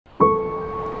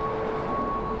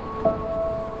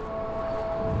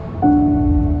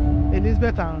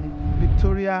Elizabeth and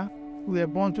Victoria were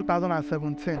born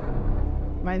 2017.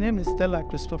 My name is Stella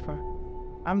Christopher.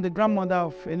 I'm the grandmother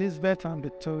of Elizabeth and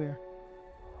Victoria.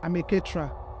 I'm a caterer.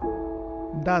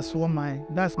 That's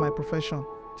my profession.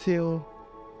 Till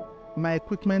my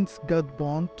equipment got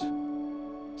burnt,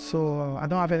 so I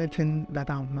don't have anything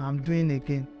that I'm doing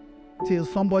again. Till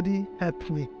somebody helped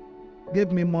me,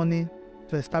 gave me money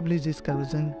to establish this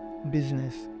kerosene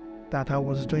business that I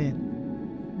was doing.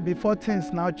 Before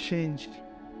things now changed,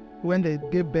 when they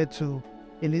gave birth to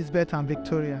Elizabeth and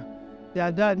Victoria,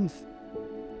 their dad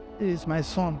is my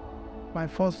son, my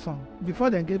first son. Before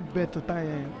they gave birth to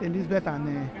Elizabeth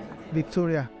and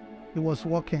Victoria, he was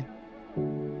working.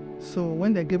 So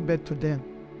when they gave birth to them,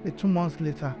 2 months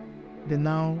later, they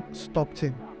now stopped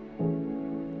him.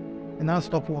 They now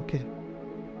stopped working.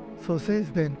 So since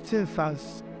then, things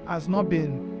has not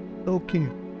been okay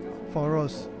for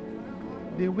us.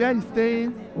 The where he's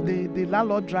staying, the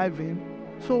landlord driving.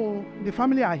 So the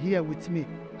family are here with me,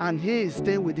 and he is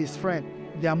staying with his friend.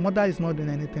 Their mother is not doing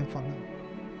anything for me.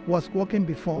 Was working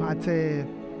before at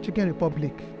Chicken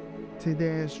Republic till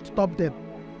they stopped them.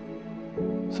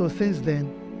 So since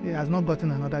then, he has not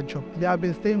gotten another job. They have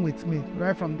been staying with me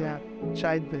right from their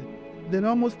childbirth. They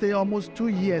almost stay 2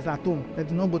 years at home. They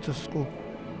did not go to school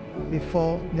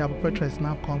before their proprietress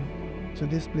now come to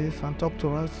this place and talk to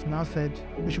us. Now said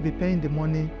we should be paying the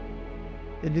money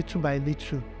a little by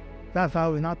little. That's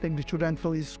how we now take the children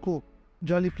to his school,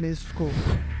 Jolly Place School.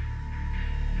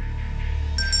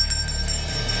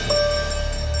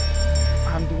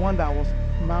 I'm the one that was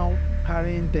now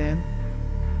carrying them,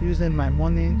 using my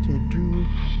money to do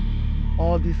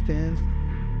all these things,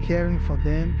 caring for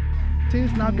them.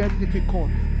 Things now get difficult.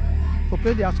 To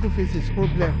pay their school fees is a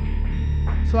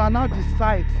problem. So I now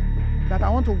decide that I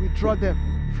want to withdraw them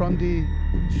from the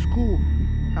school.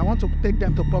 I want to take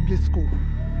them to public school.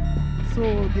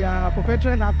 So their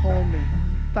proprietor now called me,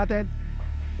 started,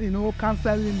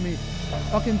 counseling me,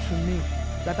 talking to me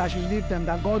that I should leave them,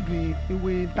 that God will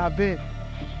intervene.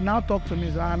 Now talk to me,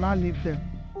 so I now leave them.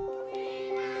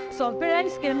 Some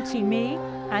parents came to me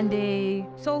and they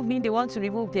told me they want to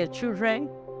remove their children,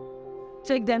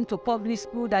 take them to public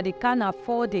school that they can't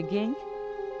afford again.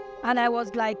 And I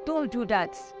was like, don't do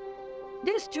that.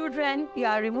 These children you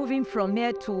are removing from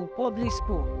here to public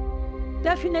school,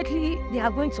 definitely they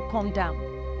are going to come down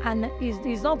and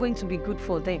it's not going to be good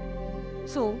for them.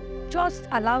 So just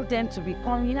allow them to be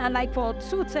coming. And like for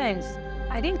 2 terms,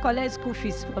 I didn't collect school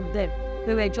fees from them.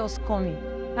 They were just coming.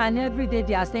 And every day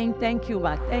they are saying, thank you,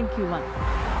 man, thank you, man.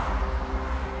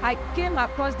 I came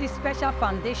across this special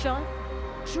foundation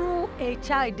through a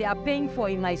child they are paying for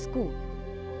in my school.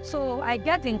 So I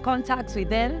get in contact with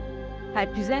them. I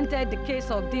presented the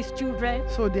case of these children.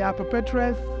 So their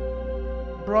perpetrators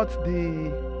brought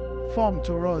the form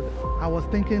to us. I was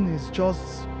thinking it's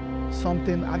just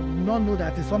something, I did not know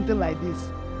that it's something like this.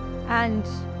 And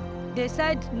they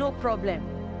said, no problem.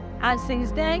 And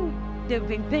since then, they've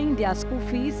been paying their school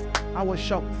fees. I was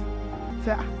shocked. I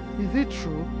said, is it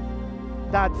true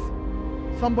that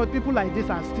people like this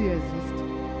are still exist?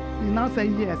 He now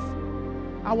said yes.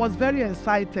 I was very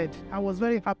excited. I was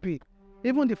very happy.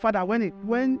 Even the father,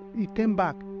 when he came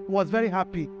back, was very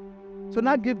happy. So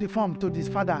now give the form to this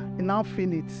father. He now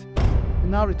fill it. He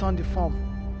now return the form.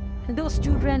 Those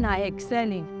children are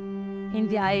excelling in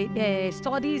their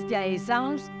studies, their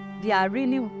exams. They are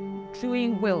really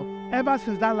doing well. Ever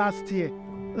since that last year,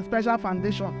 the Special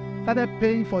Foundation started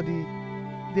paying for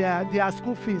their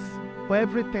school fees, for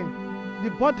everything.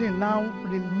 The burden now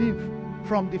relieved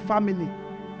from the family,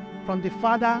 from the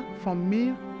father, from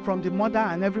me, from the mother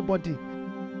and everybody.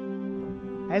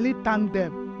 I really thank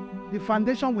them. The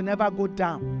foundation will never go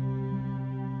down.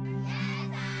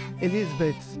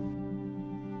 Elizabeth,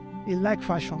 he liked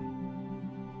fashion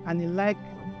and he liked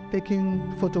taking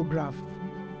photographs.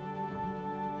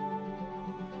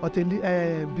 But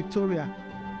Victoria,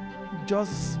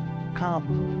 just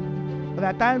calm. But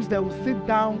at times they will sit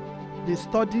down, they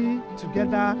study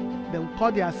together, they will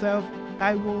call themselves,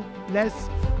 Taiwo,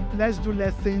 let's do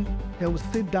lesson. They will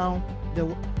sit down, they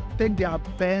will take their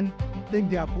pen, take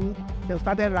their book, they will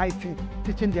start writing,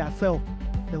 teaching themselves.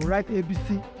 They will write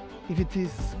ABC. If it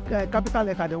is capital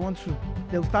letter they want to,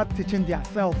 they will start teaching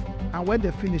themselves. And when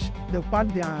they finish, they will pack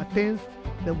their things,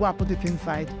 they go and put it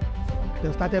inside. They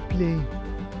will start playing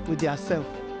with themselves.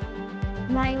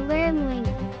 My name is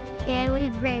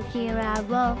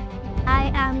Erhabor.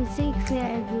 I am 6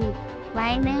 years old.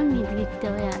 My name is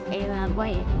Victoria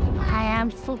Erhabor. I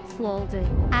am 6 years old.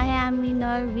 I am in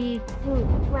Norway.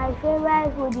 My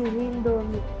favorite food is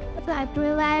Indomie. My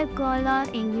favorite color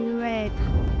is red.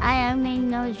 I am in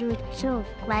nursery too.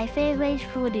 My favorite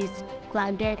food is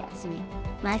grounded meat.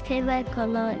 My favorite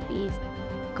color is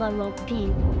color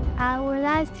pink. I would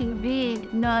like to be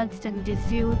a nurse in the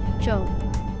future.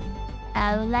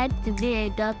 I would like to be a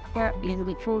doctor in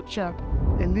the future.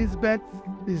 Elizabeth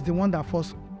is the one that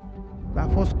first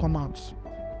come out.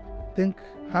 I think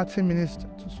 30 minutes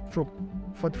to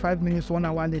 45 minutes, 1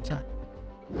 hour later,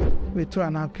 Victoria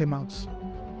now came out.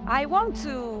 I want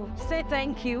to say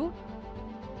thank you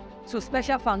to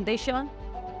Special Foundation.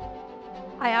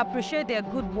 I appreciate their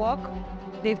good work.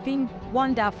 They've been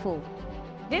wonderful.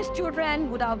 These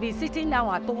children would have been sitting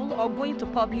now at home or going to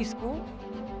public school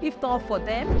if not for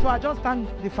them. So I just thank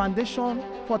the foundation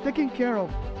for taking care of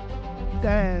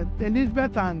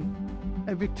Elizabeth and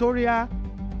Victoria.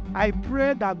 I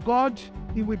pray that God,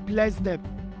 He will bless them.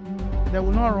 They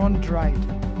will not run dry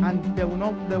and they will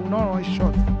not run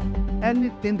short.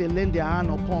 Anything they lay their hand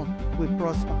upon will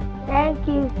prosper. Thank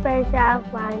you, Special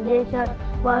Foundation,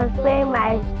 for paying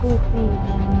my school fees.